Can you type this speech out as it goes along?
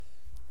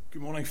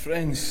Good morning,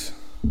 friends.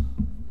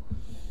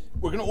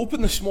 We're going to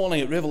open this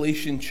morning at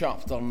Revelation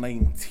chapter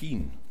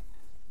 19.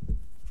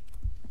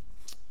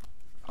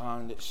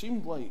 And it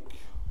seemed like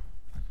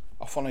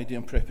a fun idea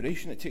in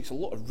preparation. It takes a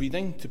lot of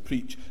reading to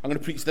preach. I'm going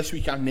to preach this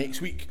week and next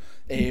week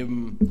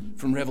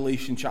from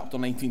Revelation chapter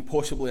 19,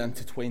 possibly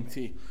into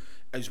 20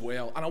 as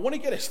well. And I want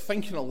to get us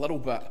thinking a little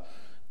bit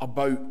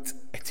about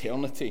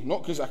eternity.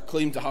 Not because I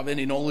claim to have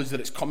any knowledge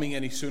that it's coming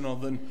any sooner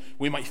than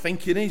we might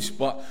think it is,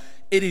 but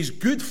it is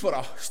good for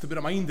us to be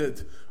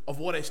reminded of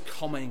what is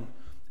coming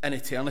in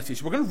eternity.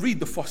 So we're going to read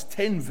the first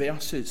 10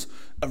 verses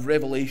of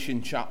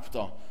Revelation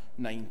chapter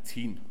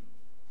 19.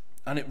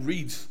 And it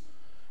reads,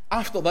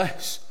 "After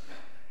this,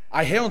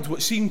 I heard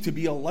what seemed to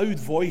be a loud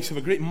voice of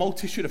a great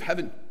multitude of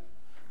heaven,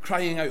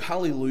 crying out,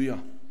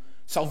 'Hallelujah!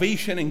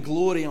 Salvation and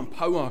glory and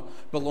power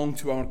belong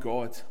to our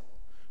God.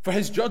 For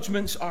his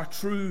judgments are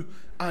true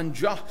and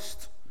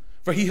just.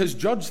 For he has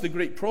judged the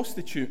great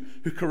prostitute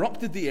who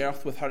corrupted the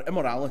earth with her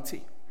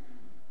immorality,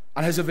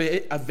 and has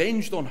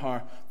avenged on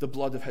her the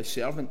blood of his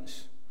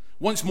servants.'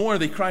 Once more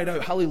they cried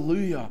out,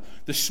 'Hallelujah!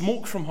 The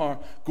smoke from her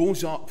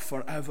goes up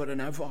forever and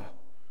ever.'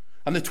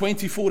 And the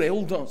 24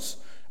 elders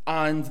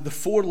and the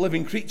 4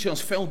 living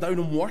creatures fell down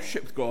and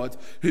worshipped God,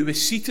 who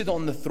was seated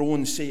on the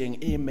throne,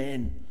 saying,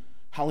 'Amen,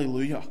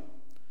 Hallelujah.'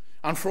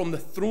 And from the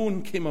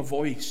throne came a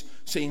voice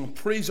saying,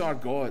 'Praise our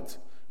God,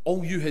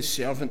 all you his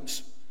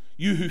servants,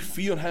 you who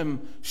fear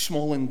him,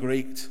 small and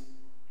great.'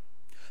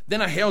 Then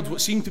I heard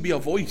what seemed to be a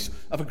voice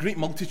of a great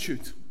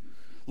multitude,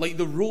 like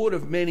the roar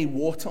of many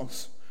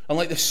waters, and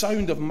like the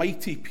sound of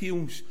mighty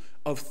peals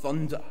of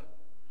thunder,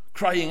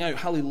 crying out,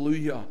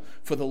 'Hallelujah,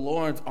 for the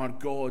Lord our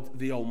God,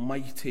 the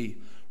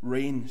Almighty,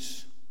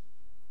 reigns.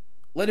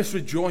 Let us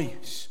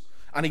rejoice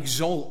and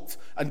exult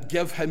and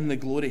give him the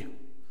glory.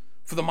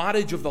 For the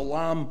marriage of the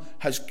Lamb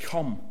has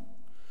come,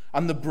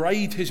 and the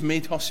bride has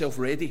made herself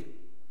ready.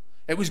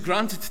 It was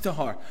granted to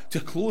her to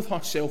clothe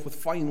herself with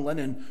fine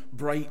linen,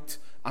 bright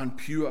and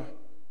pure.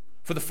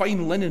 For the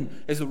fine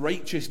linen is the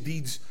righteous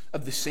deeds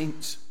of the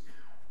saints.'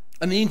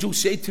 And the angel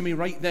said to me,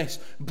 'Write this,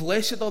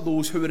 blessed are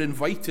those who are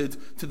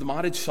invited to the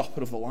marriage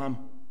supper of the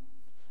Lamb.'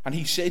 And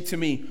he said to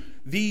me,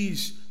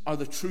 'These are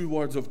the true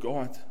words of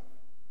God.'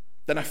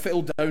 Then I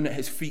fell down at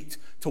his feet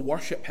to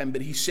worship him,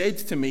 but he said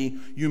to me,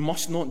 'You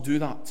must not do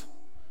that.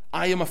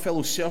 I am a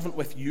fellow servant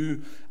with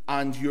you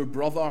and your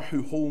brother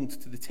who hold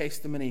to the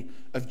testimony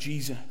of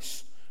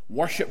Jesus.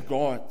 Worship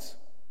God,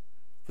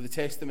 for the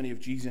testimony of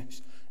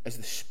Jesus is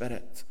the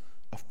spirit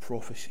of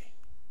prophecy.'"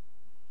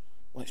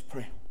 Let's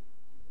pray.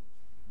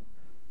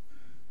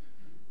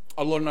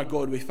 Our Lord and our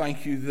God, we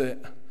thank you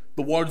that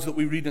the words that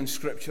we read in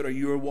Scripture are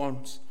your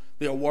words.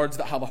 They are words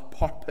that have a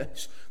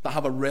purpose, that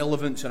have a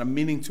relevance and a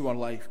meaning to our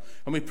life.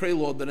 And we pray,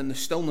 Lord, that in the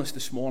stillness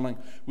this morning,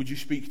 would you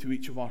speak to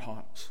each of our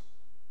hearts?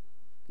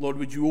 Lord,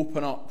 would you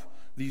open up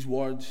these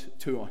words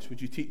to us?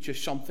 Would you teach us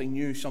something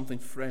new, something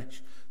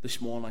fresh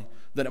this morning,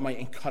 that it might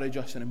encourage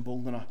us and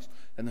embolden us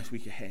in this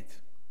week ahead?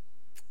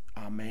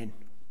 Amen.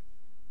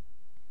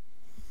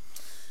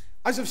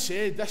 As I've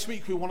said, this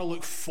week we want to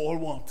look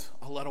forward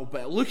a little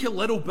bit, look a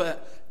little bit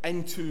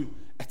into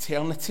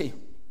eternity.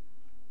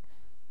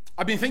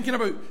 I've been thinking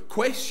about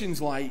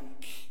questions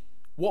like,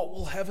 what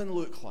will heaven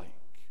look like?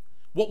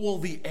 What will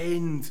the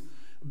end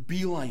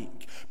be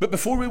like? But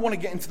before we want to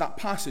get into that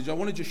passage, I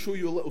want to just show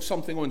you a little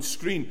something on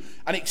screen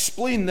and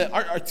explain that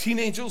our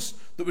teenagers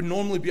that would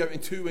normally be out in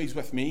 2 ways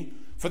with me,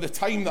 for the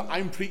time that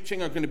I'm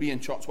preaching, are going to be in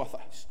church with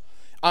us.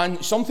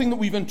 And something that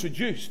we've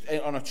introduced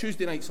on our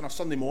Tuesday nights and our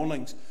Sunday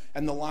mornings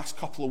in the last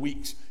couple of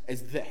weeks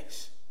is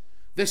this.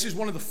 This is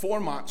one of the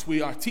formats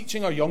we are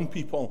teaching our young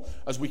people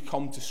as we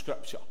come to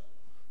Scripture.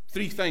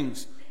 3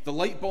 things: the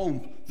light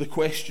bulb, the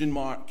question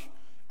mark,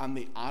 and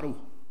the arrow.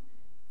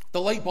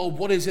 The light bulb,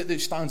 what is it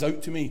that stands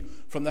out to me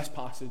from this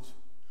passage?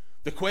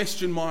 The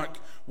question mark,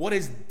 what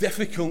is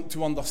difficult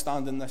to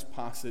understand in this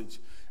passage?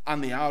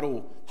 And the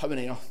arrow, how on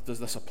earth does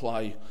this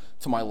apply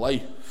to my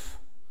life?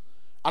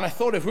 And I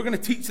thought, if we're going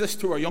to teach this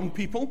to our young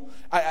people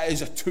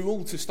as a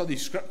tool to study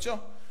Scripture,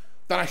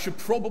 then I should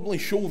probably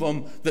show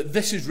them that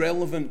this is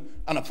relevant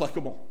and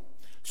applicable.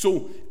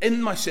 So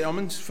in my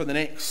sermons for the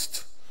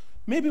next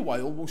maybe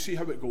while, we'll see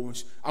how it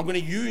goes, I'm going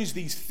to use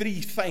these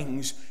 3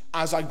 things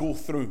as I go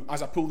through,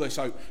 as I pull this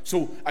out.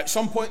 So at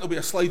some point there'll be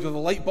a slide with a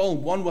light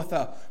bulb, one with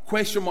a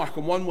question mark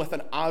and one with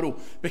an arrow,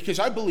 because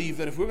I believe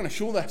that if we're going to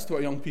show this to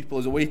our young people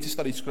as a way to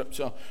study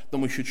Scripture,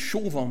 then we should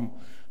show them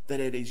that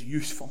it is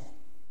useful.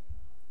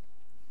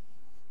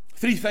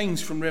 3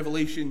 things from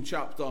Revelation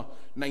chapter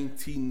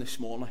 19 this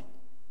morning.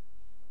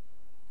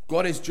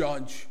 God is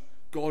judge,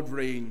 God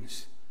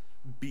reigns,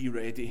 be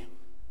ready.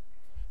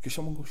 Could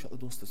someone go shut the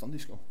doors to Sunday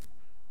school?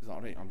 Is that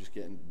all right? I'm just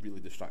getting really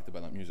distracted by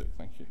that music.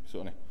 Thank you.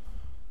 Sorry.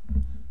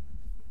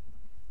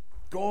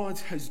 God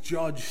has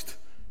judged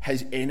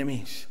his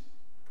enemies.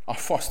 Our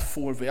first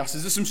 4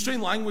 verses. There's some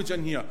strange language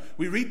in here.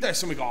 We read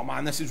this and we go, oh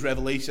man, this is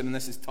Revelation and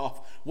this is tough.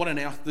 What on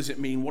earth does it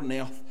mean? What on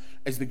earth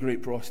is the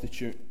great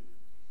prostitute?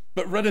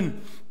 But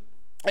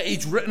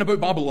it's written about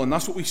Babylon.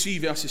 That's what we see,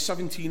 verses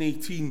 17,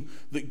 18,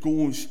 that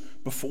goes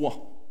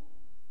before.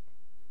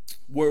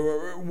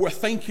 we're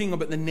thinking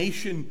about the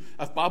nation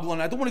of Babylon.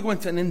 I don't want to go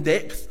into an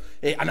in-depth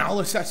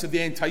analysis of the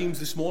end times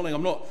this morning.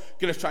 I'm not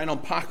going to try and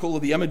unpack all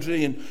of the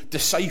imagery and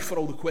decipher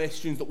all the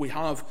questions that we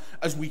have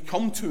as we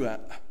come to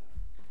it.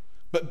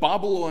 But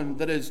Babylon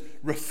that is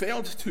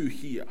referred to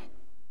here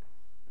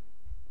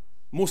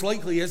most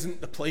likely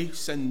isn't the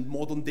place in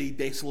modern-day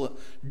desolate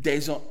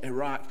desert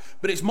Iraq,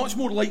 but it's much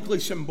more likely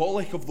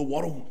symbolic of the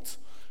world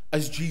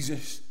as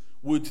Jesus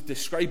would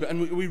describe it.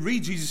 And we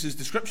read Jesus'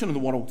 description of the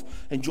world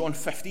in John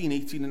 15,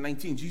 18 and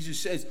 19. Jesus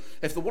says,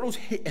 if the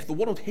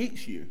world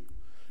hates you,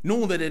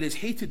 know that it has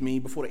hated me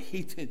before it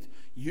hated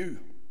you.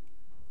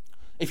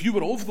 If you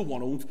were of the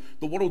world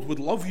would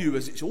love you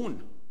as its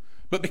own.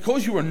 But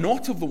because you are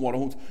not of the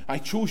world, I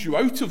chose you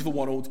out of the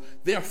world,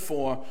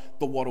 therefore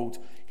the world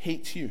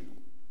hates you.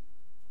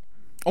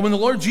 And when the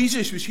Lord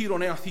Jesus was here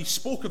on earth, he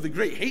spoke of the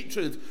great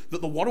hatred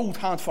that the world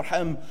had for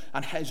him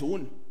and his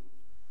own.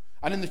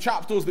 And in the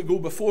chapters that go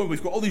before,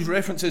 we've got all these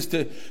references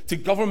to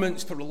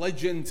governments, to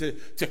religion,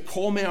 to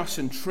commerce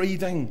and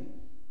trading.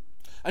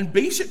 And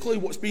basically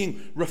what's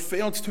being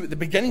referred to at the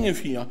beginning of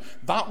here,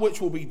 that which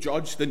will be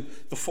judged in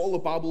the fall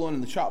of Babylon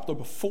in the chapter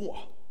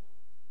before,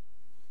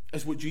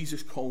 is what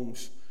Jesus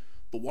calls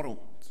the world.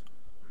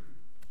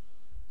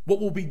 What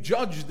will be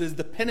judged is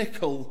the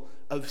pinnacle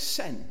of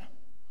sin,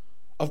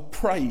 of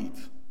pride,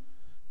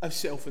 of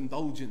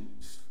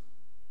self-indulgence.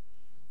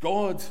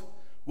 God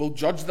will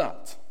judge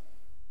that.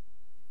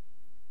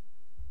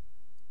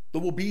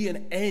 There will be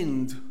an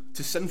end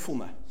to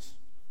sinfulness.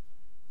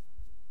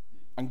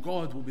 And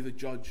God will be the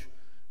judge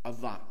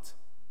of that.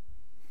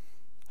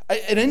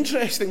 And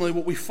interestingly,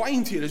 what we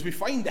find here is we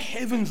find the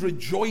heavens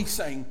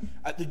rejoicing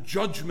at the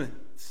judgment.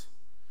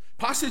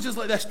 Passages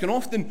like this can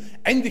often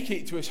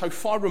indicate to us how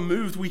far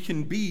removed we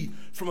can be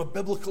from a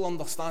biblical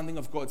understanding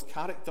of God's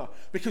character.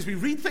 Because we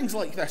read things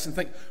like this and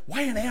think,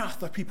 why on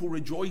earth are people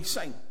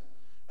rejoicing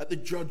at the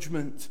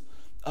judgment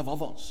of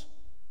others?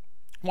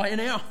 Why on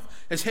earth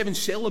is heaven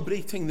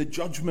celebrating the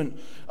judgment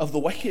of the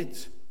wicked?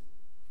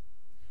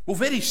 Well,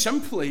 very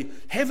simply,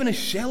 heaven is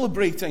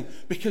celebrating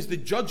because the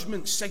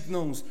judgment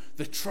signals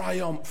the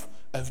triumph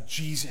of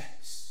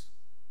Jesus.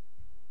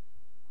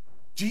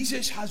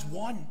 Jesus has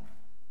won.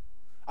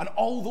 And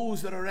all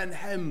those that are in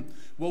him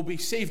will be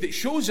saved. It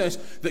shows us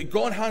that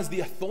God has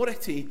the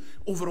authority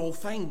over all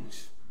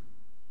things.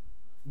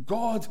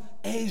 God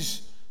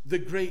is the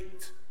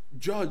great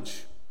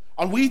judge.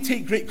 And we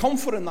take great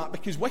comfort in that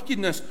because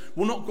wickedness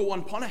will not go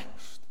unpunished.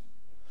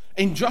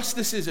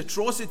 Injustices,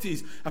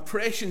 atrocities,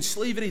 oppression,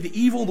 slavery, the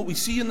evil that we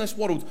see in this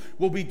world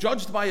will be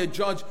judged by a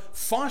judge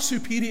far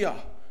superior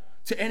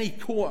to any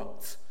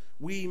court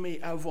we may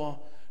ever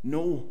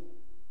know.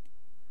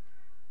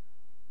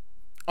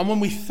 And when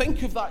we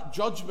think of that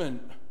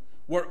judgment,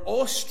 we're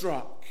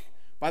awestruck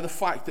by the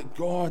fact that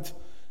God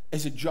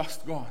is a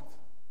just God.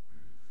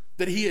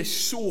 That he is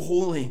so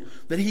holy,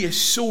 that he is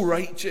so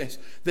righteous,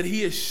 that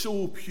he is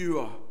so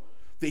pure,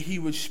 that he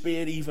would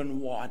spare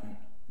even one.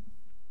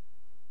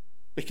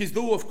 Because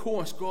though, of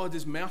course, God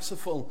is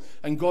merciful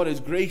and God is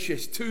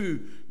gracious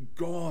too,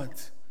 God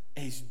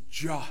is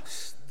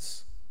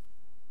just.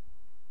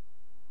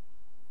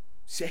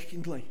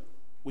 Secondly,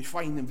 we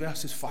find in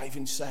verses 5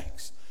 and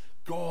 6,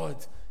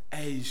 God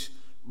is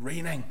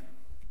reigning.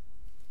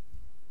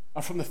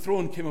 And from the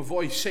throne came a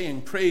voice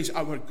saying, praise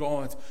our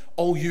God,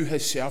 all you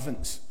his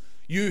servants,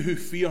 you who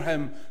fear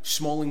him,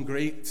 small and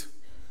great.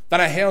 Then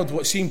I heard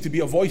what seemed to be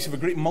a voice of a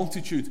great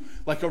multitude,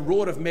 like a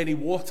roar of many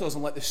waters,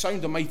 and like the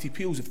sound of mighty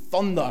peals of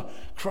thunder,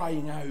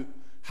 crying out,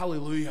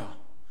 Hallelujah,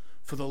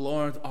 for the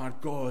Lord our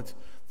God,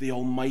 the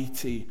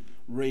Almighty,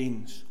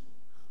 reigns.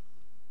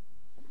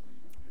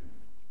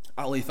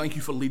 Ali, thank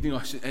you for leading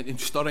us in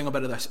stirring a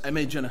bit of this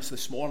image in us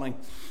this morning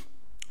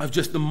of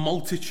just the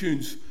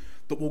multitudes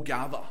that will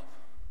gather.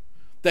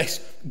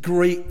 This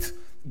great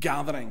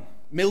gathering.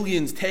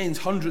 Millions, tens,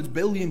 hundreds,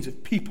 billions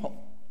of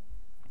people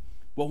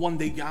will one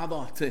day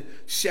gather to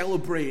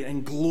celebrate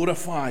and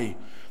glorify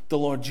the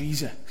Lord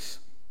Jesus.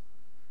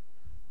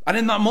 And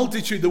in that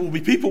multitude there will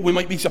be people we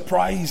might be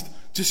surprised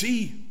to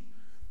see.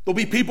 There'll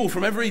be people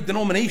from every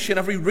denomination,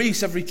 every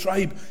race, every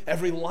tribe,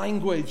 every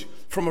language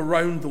from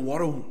around the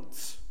world.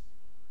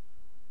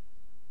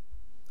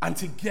 And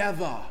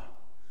together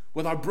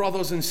with our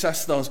brothers and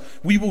sisters,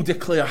 we will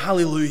declare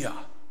hallelujah,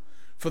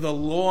 for the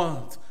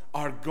Lord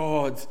our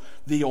God,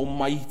 the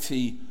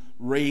Almighty,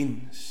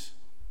 reigns.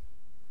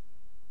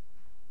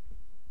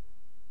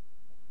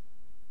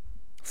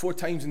 4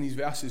 times in these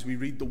verses we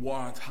read the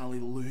word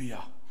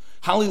hallelujah.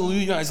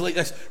 Hallelujah is like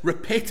this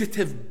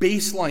repetitive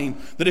bass line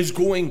that is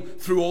going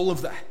through all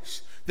of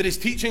this, that is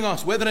teaching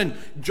us, whether in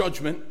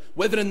judgment,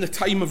 whether in the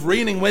time of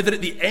reigning, whether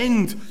at the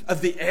end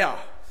of the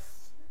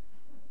earth.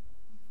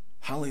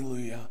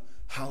 Hallelujah,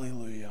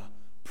 hallelujah,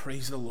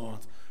 praise the Lord,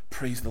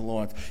 praise the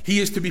Lord. He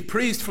is to be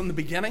praised from the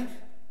beginning.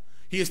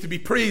 He is to be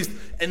praised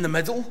in the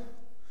middle.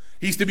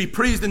 He's to be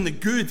praised in the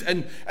good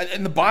and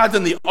in the bad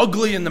and the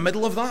ugly in the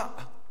middle of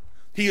that.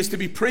 He is to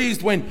be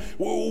praised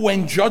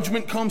when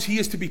judgment comes. He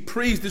is to be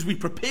praised as we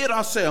prepare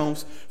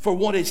ourselves for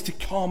what is to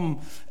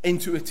come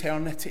into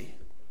eternity.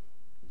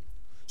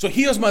 So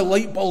here's my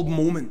light bulb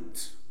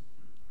moment.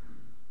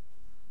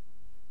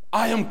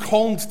 I am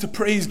called to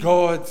praise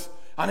God,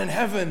 and in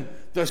heaven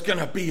there's going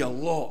to be a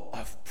lot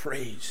of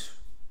praise.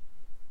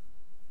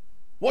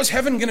 What's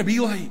heaven going to be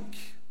like?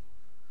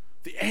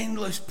 The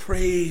endless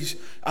praise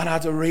and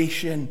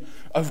adoration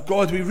of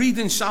God. We read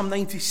in Psalm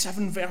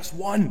 97 verse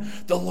 1,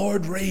 the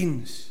Lord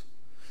reigns.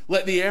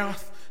 Let the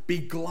earth be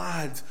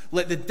glad.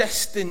 Let the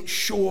distant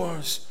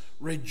shores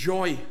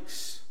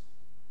rejoice.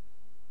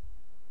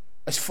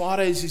 As far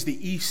as is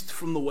the east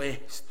from the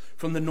west,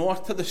 from the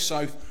north to the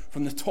south,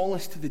 from the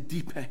tallest to the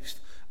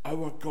deepest,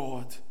 our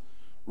God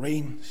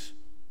reigns.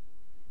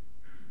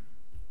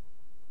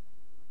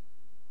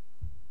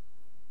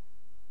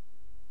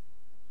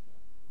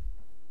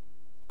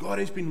 God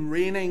has been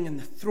reigning in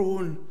the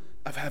throne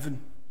of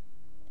heaven.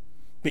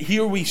 But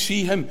here we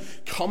see him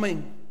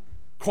coming,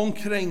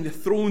 conquering the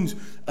thrones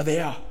of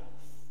earth.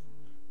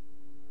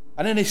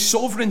 And in his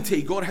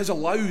sovereignty, God has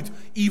allowed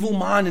evil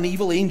man and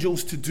evil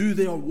angels to do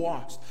their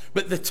worst.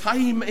 But the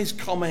time is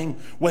coming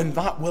when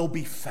that will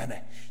be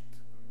finished.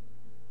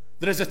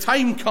 There is a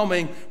time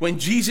coming when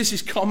Jesus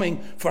is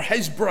coming for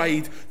his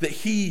bride that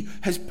he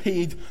has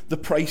paid the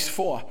price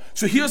for.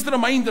 So here's the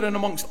reminder in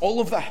amongst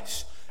all of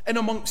this, in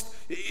amongst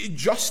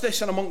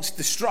justice and amongst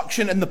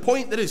destruction, and the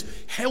point that is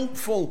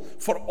helpful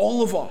for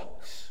all of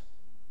us.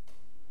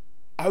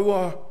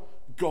 Our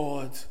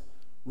God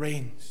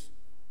reigns.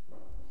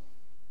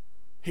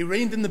 He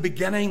reigned in the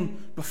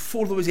beginning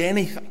before there was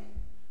anything,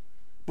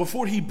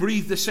 before he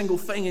breathed a single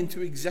thing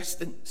into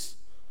existence.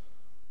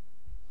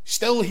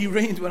 Still, he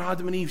reigned when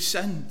Adam and Eve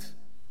sinned.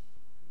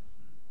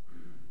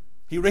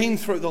 He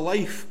reigned throughout the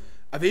life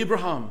of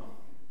Abraham.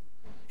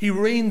 He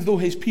reigned though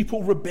his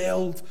people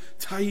rebelled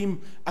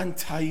time and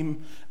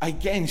time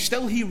again.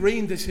 Still he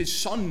reigned as his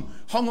son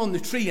hung on the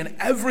tree and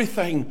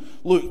everything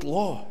looked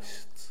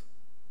lost.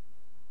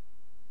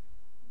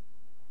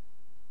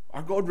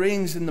 Our God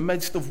reigns in the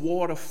midst of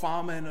war, of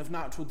famine, of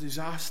natural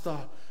disaster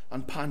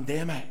and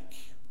pandemic.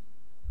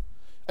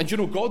 And you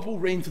know, God will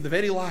reign to the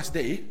very last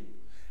day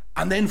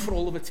and then for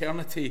all of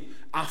eternity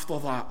after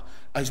that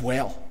as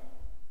well.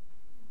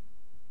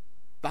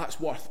 That's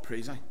worth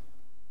praising.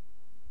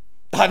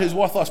 That is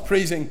worth us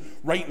praising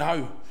right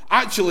now.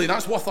 Actually,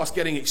 that's worth us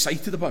getting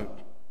excited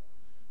about.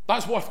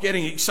 That's worth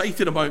getting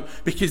excited about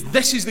because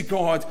this is the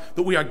God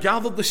that we are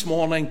gathered this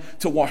morning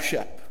to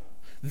worship.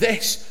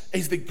 This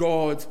is the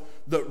God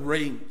that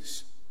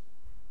reigns.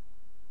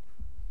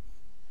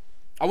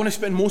 I want to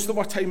spend most of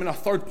our time in our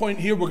third point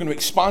here. We're going to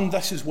expand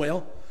this as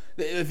well.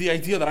 The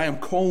idea that I am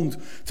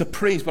called to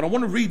praise. But I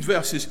want to read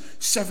verses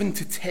 7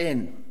 to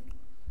 10.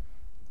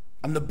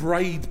 And the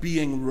bride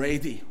being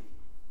ready.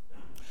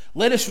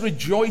 Let us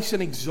rejoice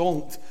and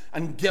exult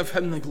and give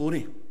him the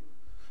glory.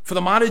 For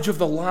the marriage of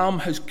the Lamb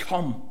has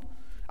come,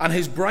 and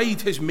his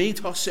bride has made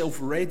herself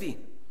ready.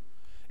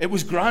 It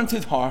was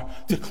granted her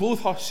to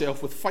clothe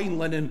herself with fine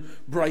linen,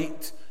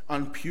 bright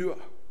and pure.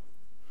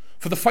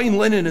 For the fine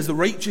linen is the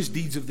righteous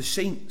deeds of the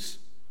saints.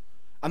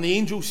 And the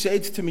angel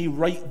said to me,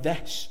 write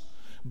this,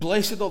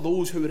 blessed are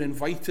those who are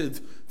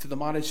invited to the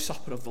marriage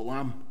supper of the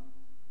Lamb.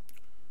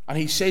 And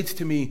he said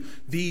to me,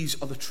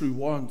 these are the true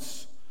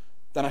words.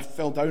 Then I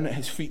fell down at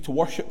his feet to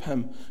worship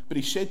him. But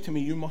he said to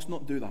me, you must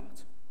not do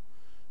that.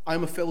 I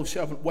am a fellow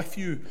servant with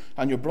you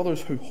and your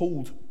brothers who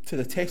hold to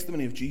the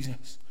testimony of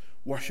Jesus.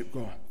 Worship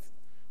God.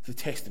 The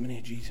testimony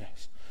of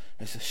Jesus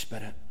is the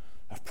spirit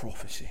of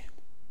prophecy.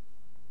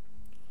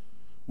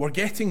 We're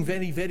getting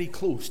very, very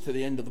close to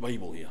the end of the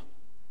Bible here.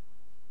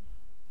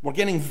 We're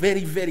getting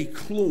very, very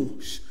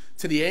close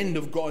to the end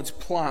of God's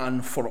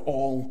plan for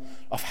all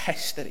of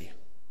history.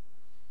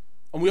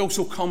 And we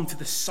also come to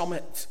the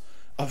summit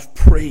of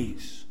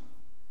praise.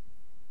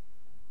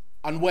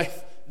 And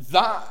with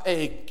that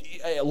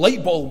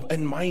light bulb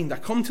in mind, I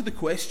come to the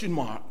question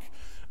mark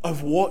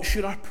of what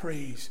should our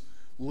praise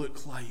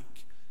look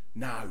like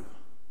now?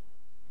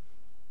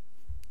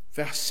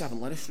 Verse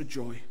 7, let us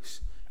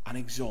rejoice and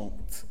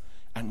exult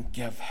and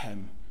give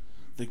him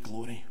the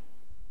glory.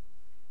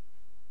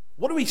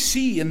 What do we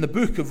see in the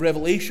book of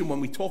Revelation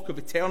when we talk of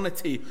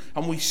eternity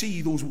and we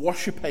see those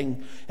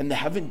worshipping in the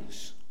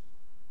heavens?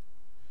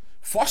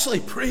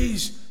 Firstly,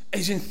 praise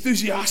is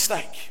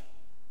enthusiastic.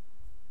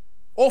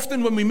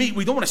 Often when we meet,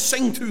 we don't want to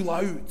sing too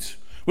loud.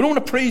 We don't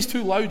want to praise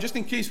too loud just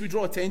in case we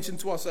draw attention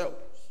to ourselves.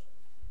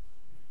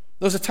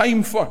 There's a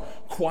time for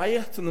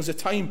quiet and there's a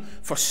time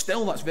for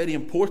still. That's very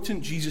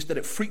important. Jesus did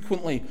it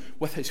frequently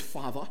with his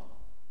Father.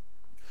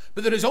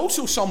 But there is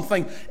also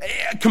something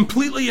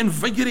completely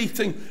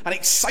invigorating and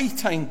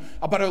exciting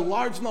about a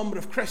large number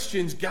of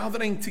Christians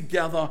gathering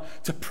together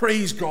to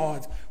praise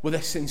God with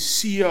a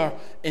sincere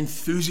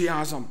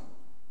enthusiasm.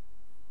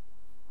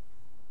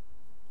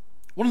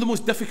 One of the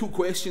most difficult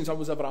questions I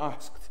was ever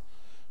asked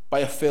by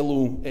a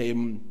fellow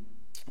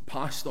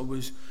pastor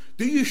was,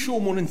 do you show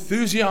more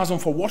enthusiasm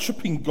for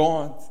worshipping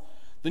God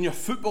than your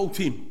football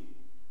team?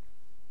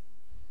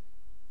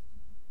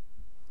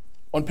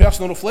 On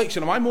personal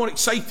reflection, am I more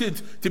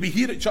excited to be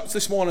here at church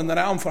this morning than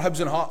I am for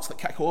Hibs and Hearts that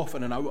kick off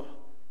in an hour?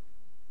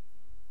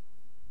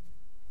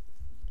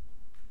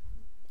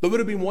 There would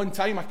have been one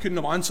time I couldn't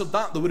have answered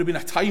that. There would have been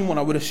a time when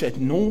I would have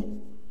said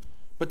no.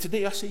 But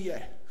today I say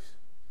yes.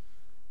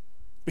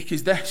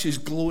 Because this is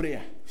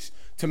glorious.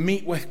 To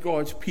meet with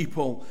God's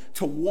people,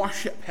 to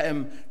worship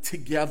him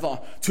together,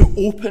 to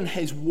open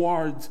his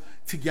word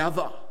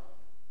together.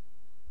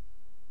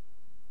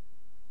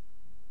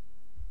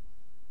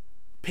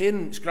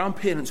 Parents,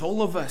 grandparents,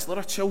 all of us, let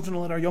our children,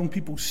 let our young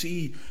people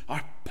see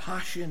our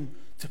passion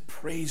to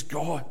praise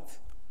God.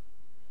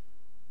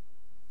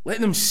 Let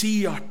them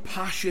see our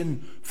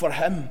passion for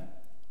him.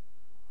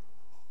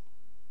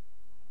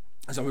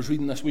 As I was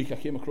reading this week, I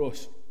came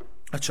across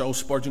a Charles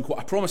Spurgeon quote.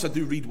 I promise I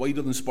do read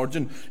wider than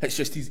Spurgeon. It's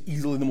just he's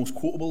easily the most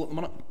quotable at the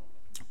minute.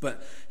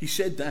 But he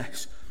said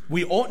this: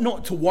 we ought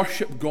not to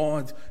worship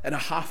God in a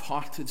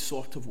half-hearted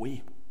sort of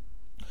way,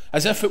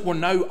 as if it were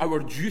now our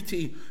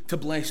duty to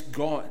bless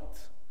God.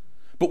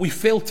 But we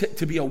felt it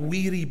to be a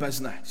weary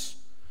business,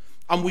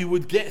 and we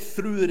would get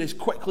through it as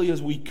quickly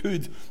as we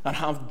could and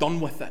have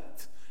done with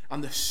it.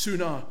 And the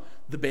sooner,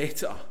 the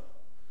better.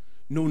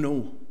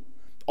 No.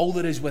 All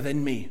that is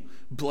within me,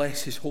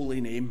 bless his holy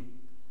name.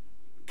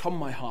 Come,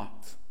 my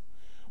heart,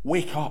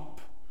 wake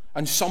up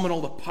and summon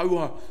all the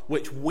power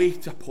which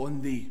wait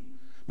upon thee.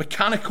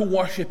 Mechanical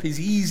worship is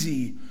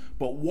easy,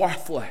 but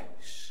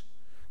worthless.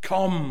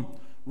 Come,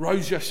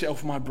 rouse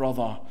yourself, my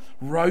brother.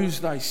 Rouse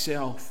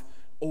thyself,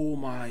 O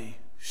my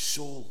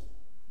soul.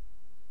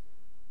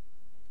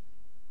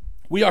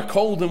 We are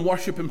called in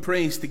worship and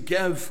praise to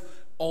give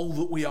all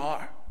that we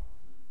are.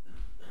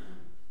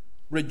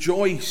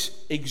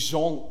 Rejoice,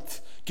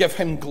 exalt, give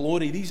him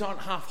glory. These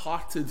aren't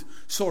half-hearted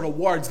sort of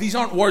words. These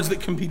aren't words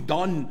that can be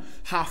done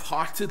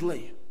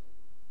half-heartedly.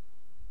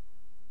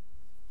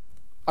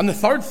 And the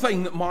third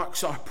thing that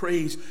marks our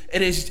praise,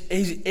 it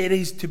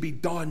is to be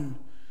done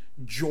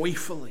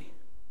joyfully.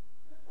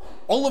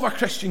 All of our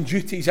Christian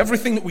duties,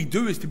 everything that we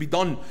do is to be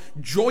done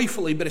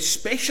joyfully, but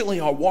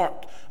especially our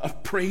work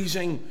of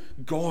praising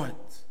God.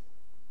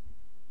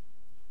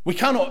 We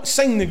cannot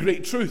sing the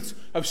great truths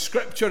of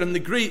Scripture and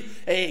the great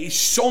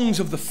songs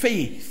of the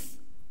faith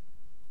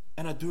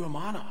in a dour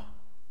manner.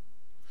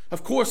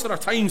 Of course, there are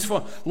times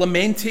for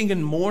lamenting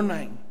and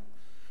mourning,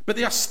 but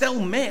they are still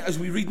met, as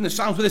we read in the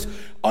Psalms, with this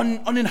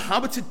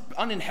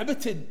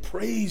uninhibited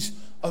praise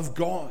of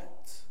God.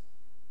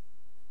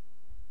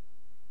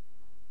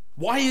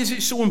 Why is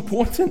it so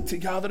important to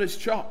gather as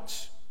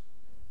church?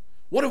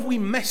 What have we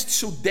missed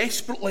so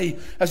desperately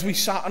as we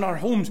sat in our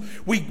homes?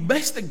 We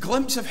missed a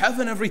glimpse of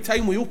heaven every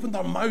time we opened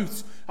our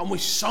mouths and we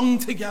sung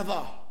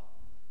together.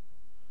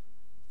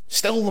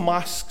 Still the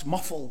masks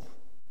muffled.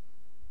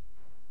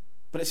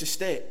 But it's a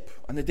step.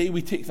 And the day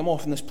we take them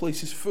off and this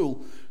place is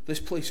full, this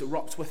place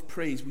erupts with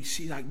praise. We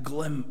see that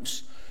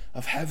glimpse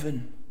of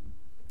heaven.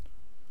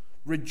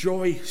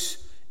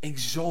 Rejoice,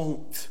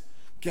 exalt,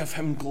 give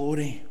him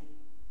glory.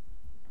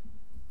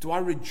 Do I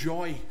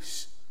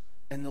rejoice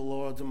in the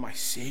Lord and my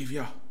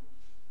Saviour?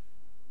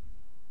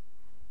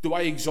 Do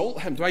I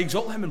exalt him? Do I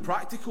exalt him in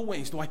practical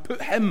ways? Do I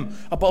put him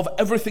above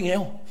everything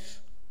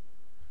else?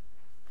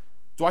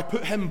 Do I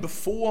put him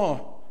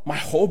before my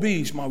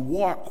hobbies, my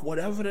work,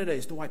 whatever it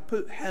is? Do I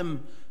put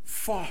him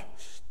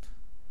first?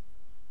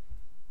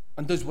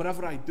 And does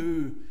whatever I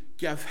do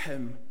give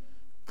him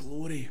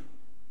glory?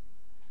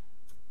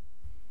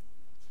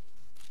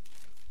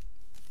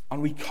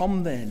 And we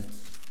come then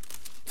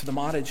to the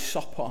marriage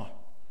supper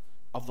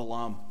of the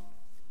Lamb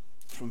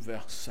from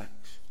verse 6.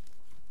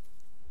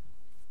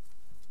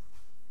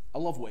 I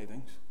love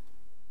weddings.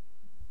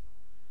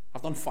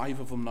 I've done 5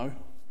 of them now,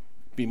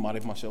 being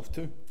married myself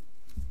too.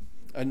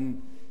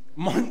 And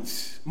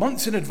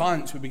months in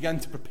advance we begin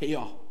to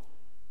prepare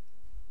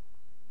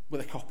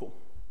with a couple.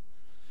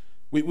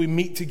 We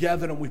meet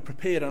together and we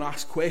prepare and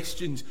ask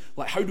questions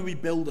like, how do we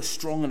build a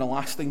strong and a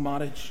lasting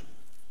marriage?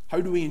 How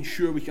do we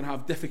ensure we can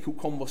have difficult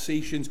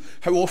conversations?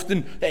 How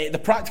often,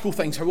 the practical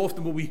things, how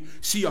often will we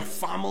see our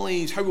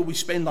families? How will we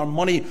spend our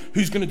money?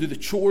 Who's going to do the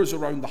chores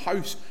around the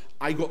house?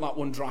 I got that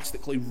one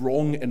drastically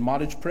wrong in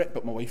marriage prep,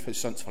 but my wife has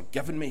since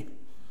forgiven me.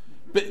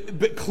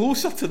 But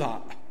closer to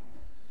that,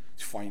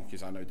 it's fine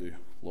because I now do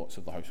lots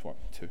of the housework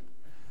too.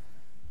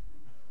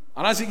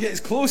 And as it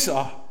gets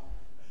closer,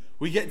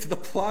 we get to the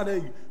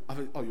planning.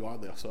 Oh, you are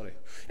there, sorry.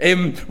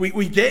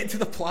 We get to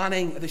the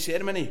planning of the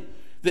ceremony.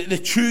 The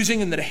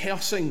choosing and the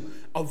rehearsing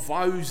of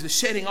vows, the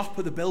setting up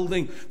of the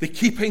building, the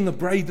keeping the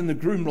bride and the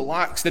groom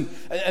relaxed,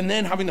 and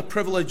then having the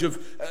privilege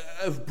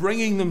of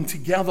bringing them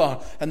together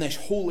in this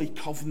holy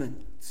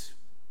covenant.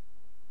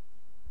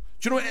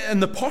 Do you know, and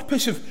the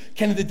purpose of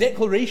kind of the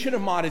declaration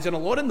of marriage and a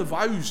lot in the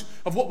vows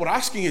of what we're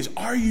asking is,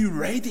 are you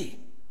ready?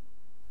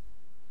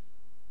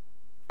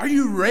 Are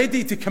you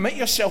ready to commit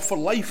yourself for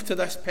life to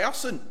this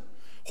person?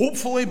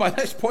 Hopefully by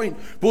this point,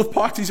 both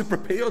parties are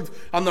prepared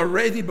and they're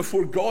ready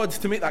before God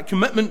to make that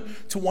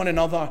commitment to one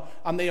another,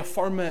 and they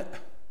affirm it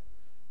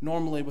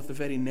normally with a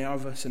very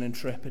nervous and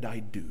intrepid I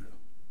do.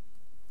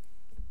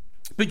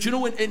 But you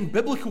know, in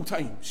biblical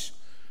times,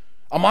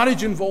 a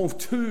marriage involved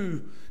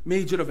 2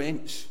 major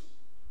events: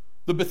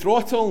 the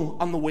betrothal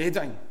and the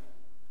wedding.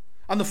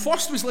 And the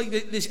first was like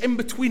this in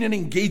between an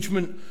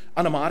engagement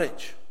and a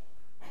marriage.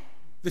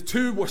 The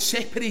two were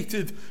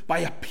separated by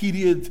a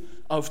period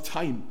of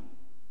time.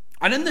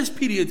 And in this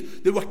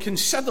period, they were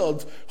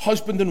considered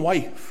husband and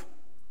wife.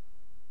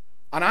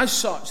 And as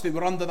such, they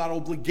were under that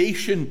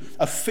obligation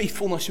of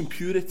faithfulness and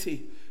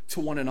purity to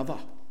one another.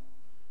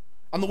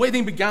 And the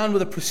wedding began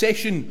with a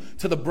procession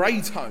to the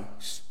bride's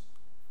house,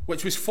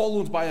 which was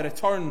followed by a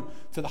return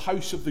to the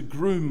house of the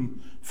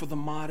groom for the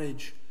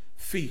marriage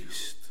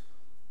feast.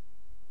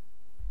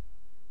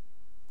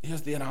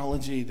 Here's the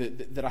analogy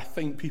that I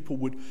think people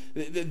would,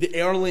 the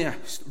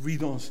earliest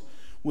readers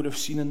would have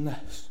seen in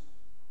this.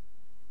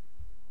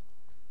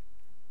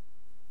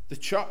 The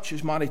church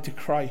is married to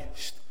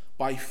Christ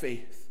by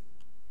faith,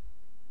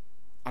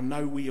 and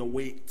now we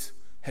await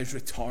his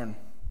return.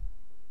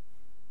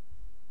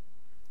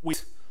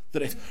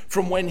 That is,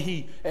 from when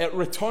he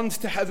returns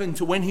to heaven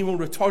to when he will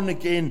return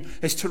again,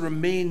 is to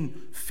remain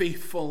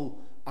faithful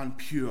and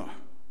pure.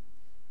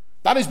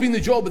 That has been the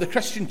job of the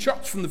Christian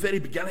church from the very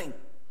beginning,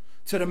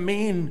 to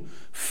remain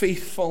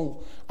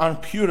faithful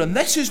and pure. And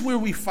this is where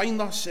we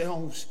find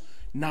ourselves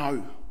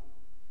now.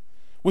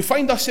 We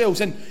find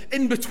ourselves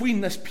in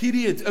between this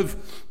period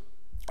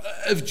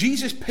of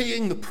Jesus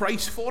paying the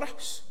price for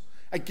us.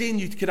 Again,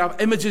 you could have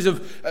images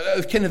of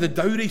kind of the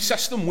dowry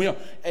system where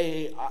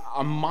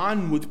a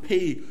man would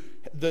pay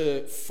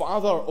the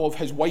father of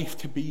his wife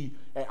to be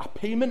a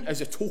payment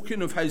as a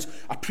token of his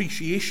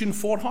appreciation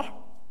for her.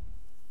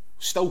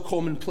 Still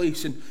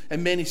commonplace in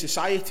many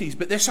societies.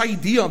 But this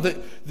idea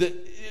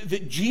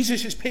that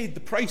Jesus has paid the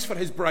price for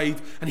his bride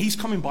and he's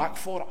coming back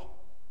for her.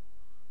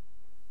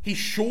 He's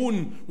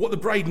shown what the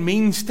bride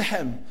means to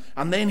him,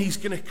 and then he's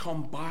going to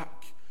come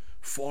back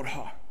for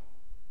her.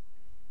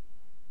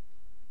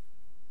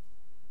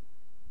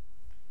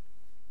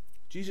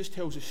 Jesus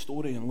tells a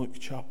story in Luke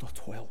chapter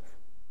 12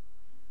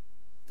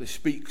 that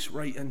speaks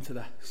right into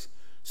this,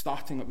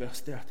 starting at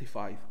verse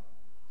 35.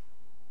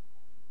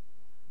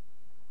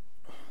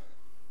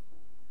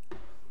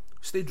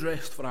 Stay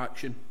dressed for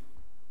action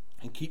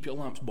and keep your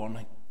lamps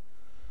burning.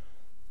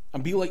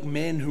 And be like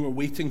men who are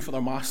waiting for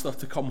their master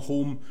to come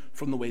home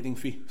from the wedding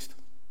feast,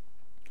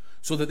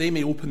 so that they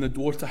may open the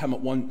door to him at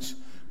once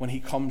when he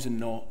comes and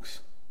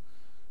knocks.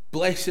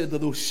 Blessed are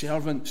those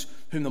servants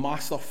whom the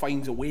master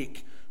finds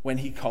awake when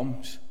he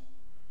comes.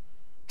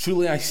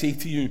 Truly I say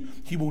to you,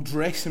 he will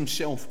dress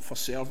himself for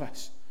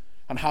service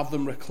and have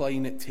them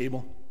recline at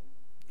table,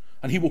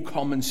 and he will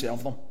come and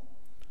serve them.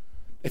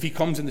 If he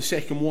comes in the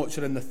second watch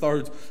or in the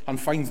third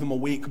and finds them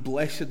awake,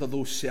 blessed are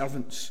those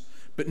servants.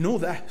 But know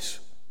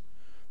this,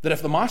 that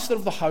if the master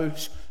of the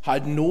house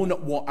had known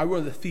at what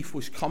hour the thief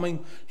was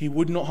coming, he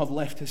would not have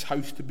left his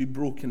house to be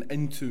broken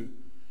into.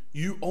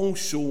 You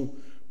also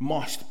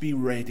must be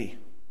ready,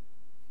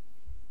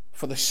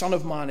 for the Son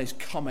of Man is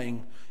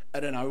coming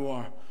at an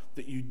hour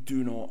that you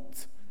do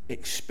not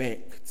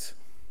expect.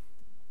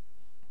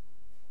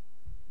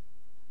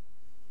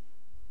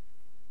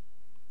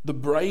 The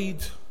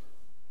bride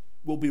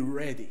will be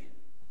ready.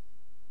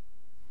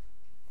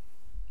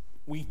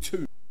 We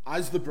too,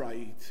 as the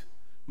bride,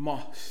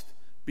 must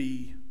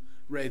be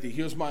ready.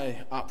 Here's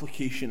my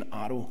application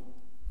arrow.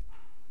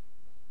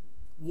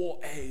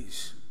 What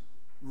is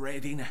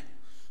readiness?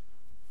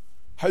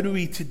 How do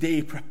we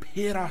today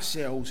prepare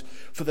ourselves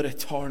for the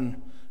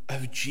return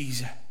of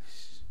Jesus?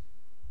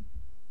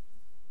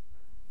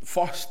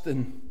 First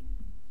and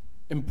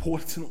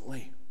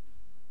importantly,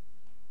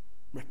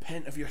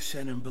 repent of your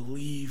sin and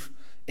believe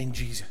in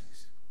Jesus.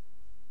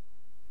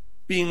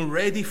 Being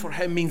ready for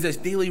him means this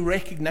daily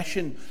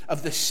recognition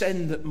of the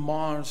sin that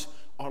mars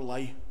our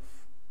life.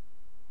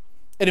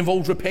 It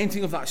involves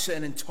repenting of that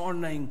sin and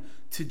turning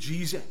to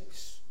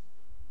Jesus.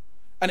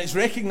 And it's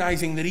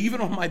recognizing that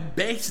even on my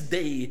best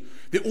day,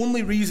 the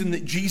only reason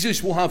that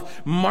Jesus will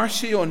have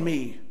mercy on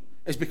me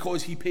is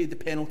because he paid the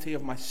penalty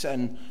of my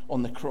sin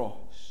on the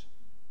cross.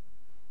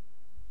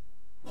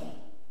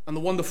 And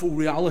the wonderful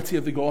reality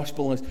of the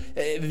gospel is,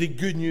 the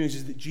good news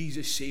is that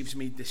Jesus saves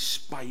me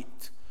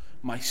despite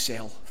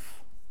myself.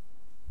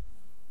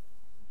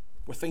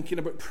 We're thinking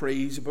about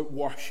praise, about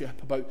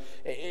worship, about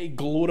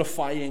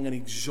glorifying and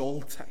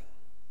exalting.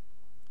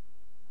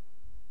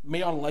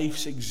 May our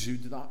lives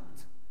exude that.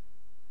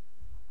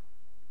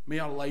 May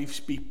our lives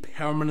be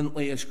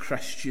permanently, as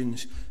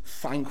Christians,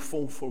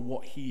 thankful for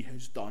what he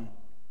has done.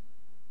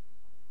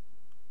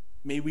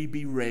 May we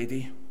be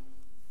ready.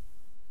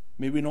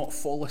 May we not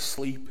fall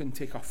asleep and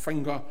take our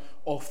finger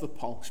off the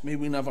pulse. May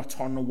we never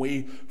turn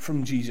away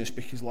from Jesus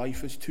because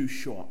life is too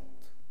short.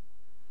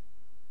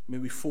 May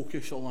we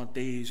focus all our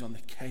days on the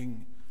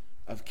King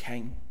of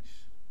Kings.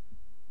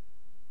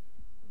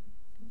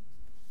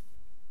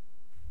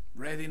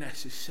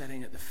 Readiness is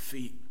sitting at the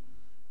feet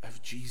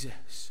of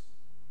Jesus.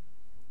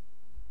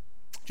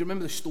 Do you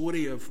remember the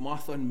story of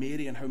Martha and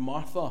Mary and how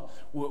Martha,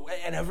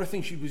 and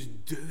everything she was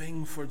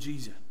doing for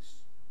Jesus?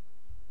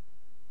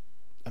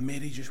 And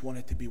Mary just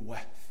wanted to be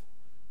with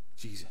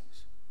Jesus.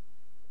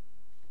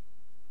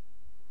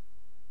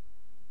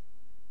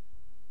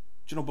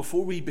 Do you know,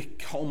 before we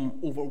become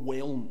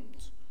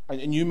overwhelmed,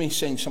 and you may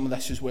sense some of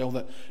this as well,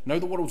 that now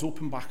the world's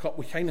opened back up,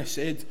 we kind of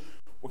said,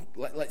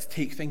 let's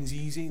take things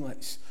easy,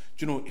 let's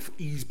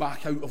ease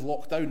back out of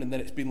lockdown, and then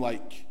it's been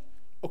like,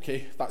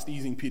 okay, that's the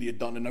easing period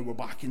done, and now we're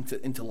back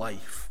into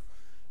life,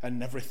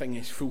 and everything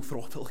is full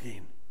throttle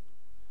again.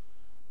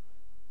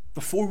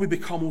 Before we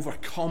become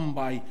overcome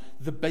by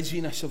the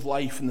busyness of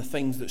life and the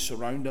things that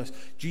surround us,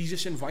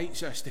 Jesus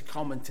invites us to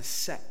come and to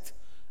sit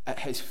at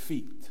his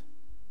feet.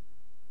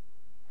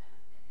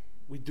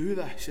 We do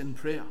this in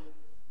prayer.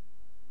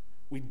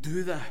 We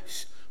do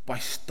this by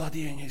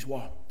studying his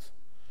word,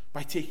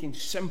 by taking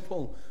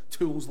simple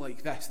tools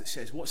like this that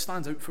says, what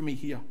stands out for me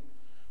here?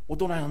 What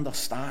don't I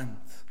understand?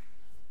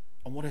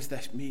 And what does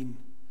this mean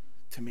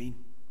to me?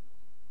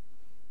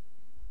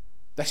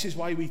 This is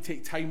why we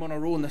take time on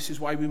our own. This is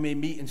why we may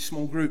meet in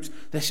small groups.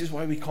 This is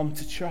why we come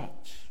to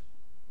church.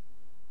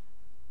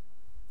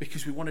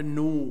 Because we want to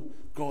know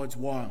God's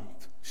word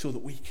so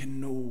that we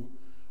can know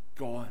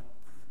God.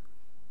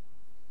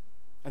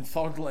 And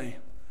thirdly,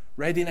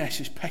 readiness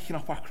is picking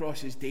up our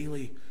crosses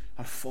daily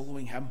and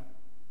following him.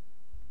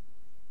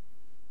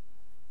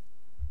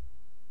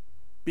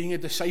 Being a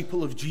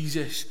disciple of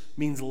Jesus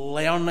means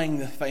learning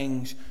the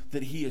things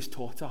that he has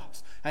taught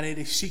us. And it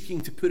is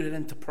seeking to put it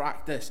into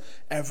practice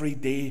every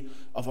day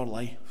of our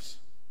lives.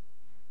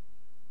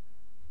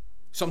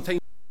 Sometimes,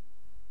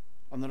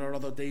 and there are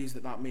other days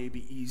that may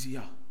be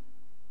easier.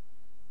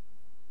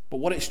 But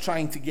what it's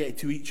trying to get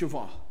to each of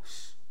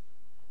us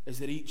is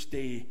that each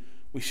day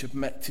we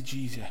submit to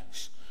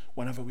Jesus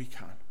whenever we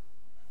can.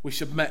 We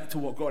submit to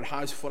what God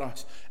has for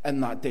us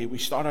in that day. We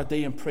start our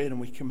day in prayer and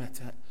we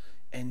commit it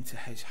into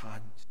his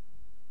hands.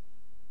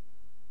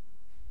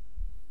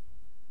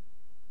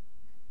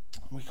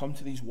 And we come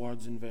to these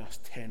words in verse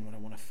 10 when I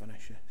want to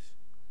finish this.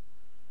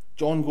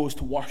 John goes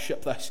to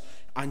worship this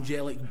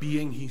angelic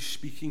being he's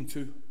speaking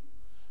to,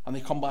 and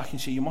they come back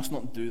and say, you must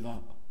not do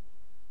that.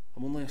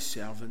 I'm only a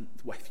servant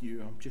with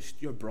you. I'm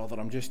just your brother.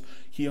 I'm just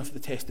here for the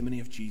testimony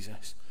of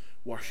Jesus.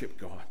 Worship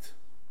God.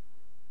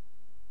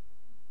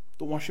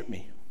 Don't worship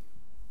me.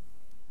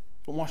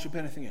 Don't worship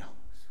anything else.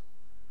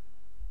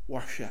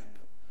 Worship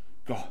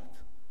God.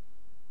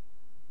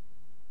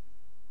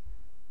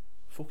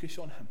 Focus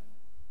on him.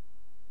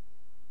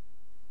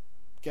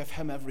 Give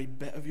him every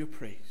bit of your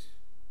praise.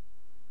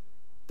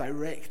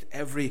 Direct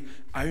every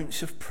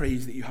ounce of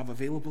praise that you have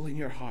available in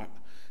your heart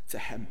to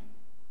him.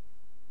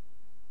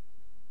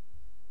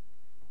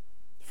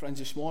 Friends,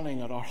 this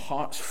morning, are our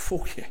hearts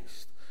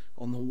focused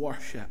on the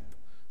worship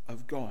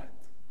of God?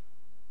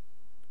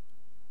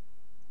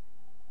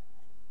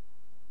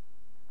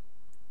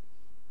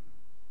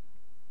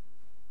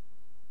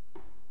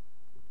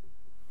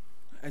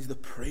 Is the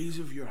praise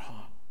of your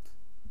heart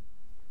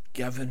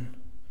given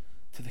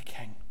to the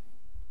King?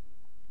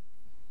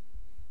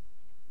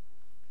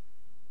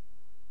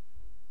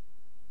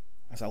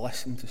 As I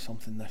listened to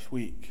something this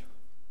week,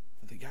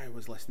 the guy I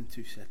was listening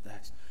to said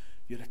this: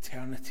 your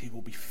eternity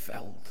will be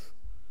filled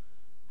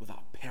with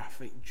that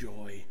perfect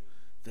joy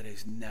that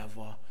is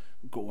never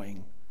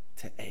going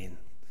to end.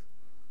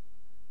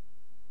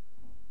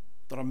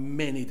 There are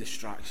many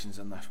distractions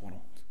in this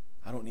world.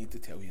 I don't need to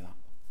tell you that.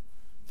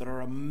 There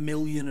are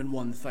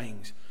 1,000,001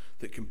 things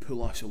that can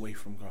pull us away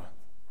from God.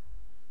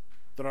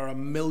 There are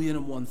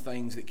 1,000,001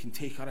 things that can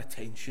take our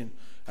attention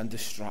and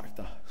distract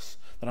us.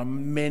 There are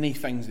many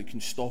things that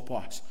can stop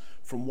us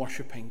from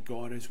worshipping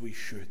God as we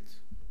should.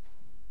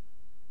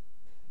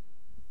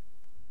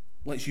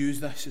 Let's use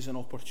this as an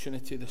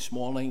opportunity this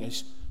morning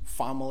as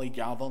family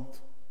gathered,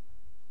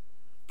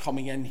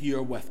 coming in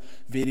here with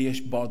various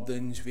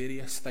burdens,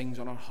 various things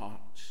on our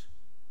hearts.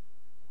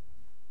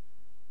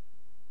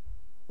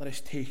 Let us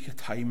take a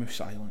time of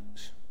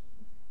silence.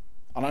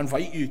 And I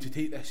invite you to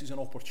take this as an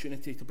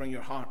opportunity to bring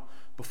your heart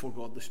before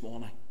God this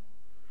morning,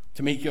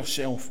 to make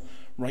yourself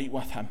right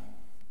with him.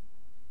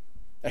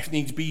 If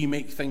needs be,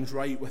 make things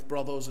right with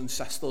brothers and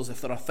sisters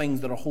if there are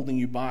things that are holding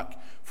you back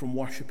from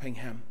worshipping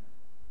him.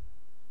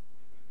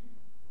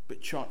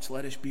 But church,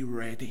 let us be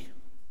ready.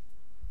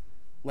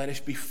 Let us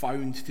be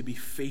found to be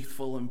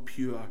faithful and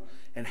pure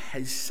in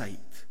his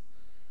sight,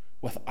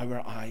 with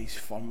our eyes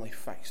firmly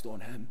fixed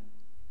on him.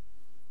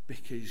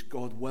 Because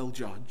God will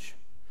judge,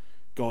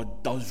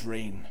 God does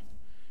reign,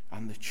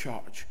 and the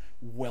church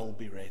will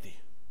be ready.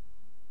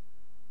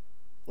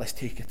 Let's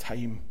take a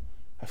time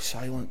of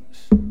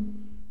silence,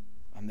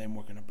 and then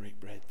we're going to break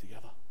bread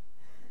together.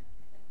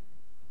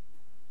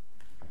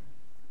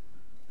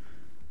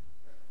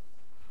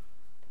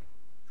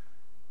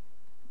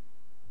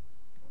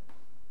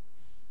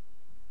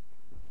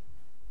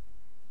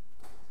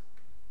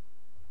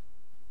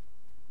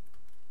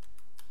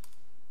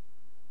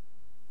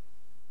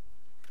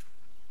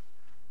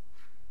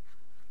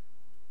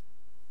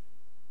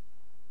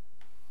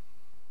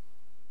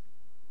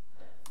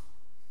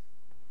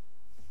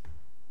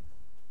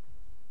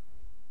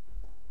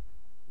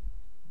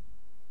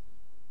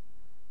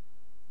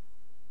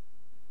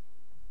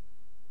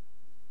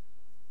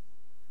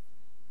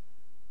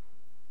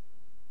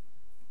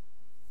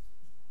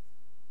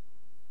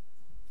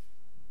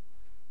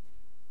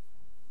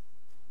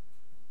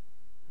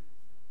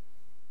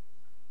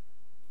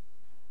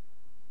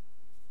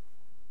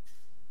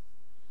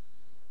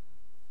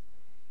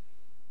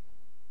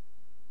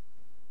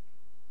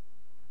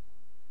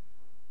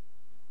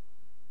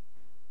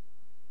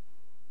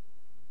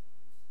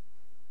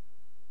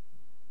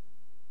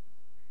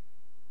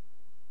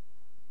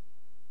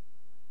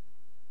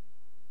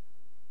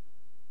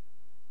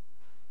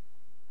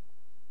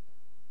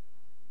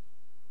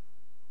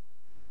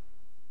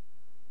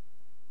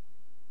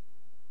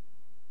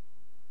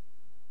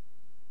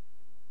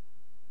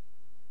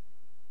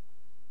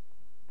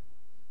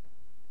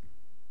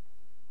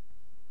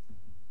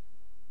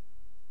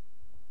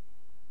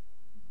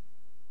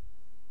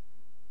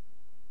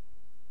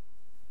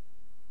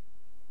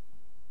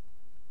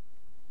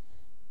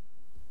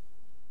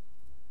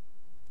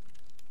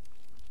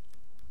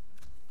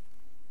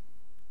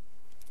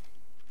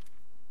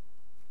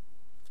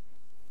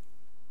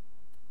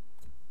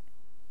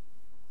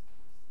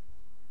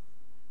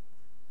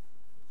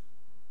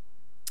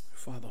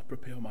 Father,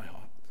 prepare my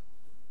heart.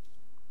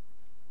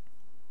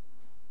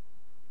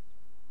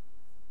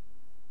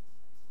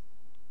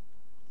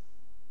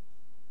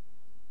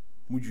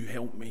 Would you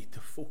help me to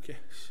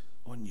focus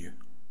on you?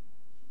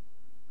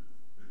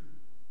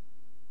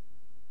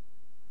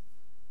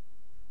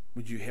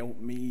 Would you help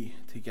me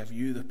to give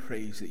you the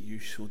praise that you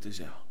so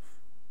deserve?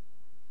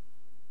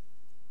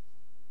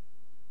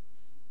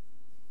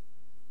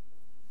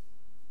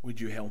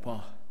 Would you help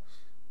us,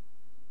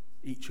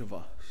 each of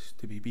us,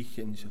 to be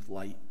beacons of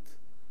light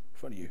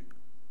for you?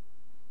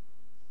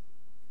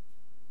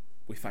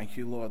 We thank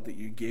you, Lord, that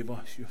you gave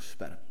us your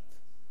Spirit,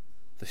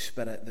 the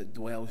Spirit that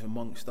dwells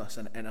amongst us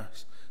and in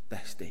us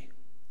this day.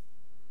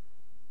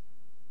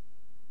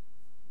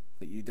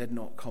 That you did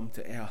not come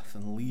to earth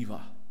and leave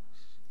us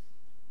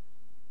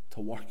to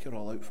work it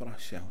all out for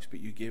ourselves, but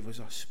you gave us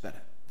a Spirit,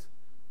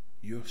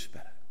 your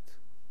Spirit,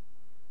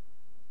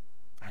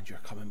 and you're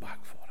coming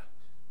back for us.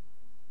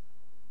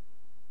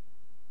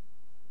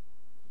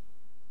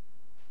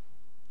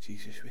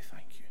 Jesus, we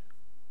thank you.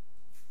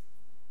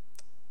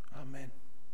 Amen.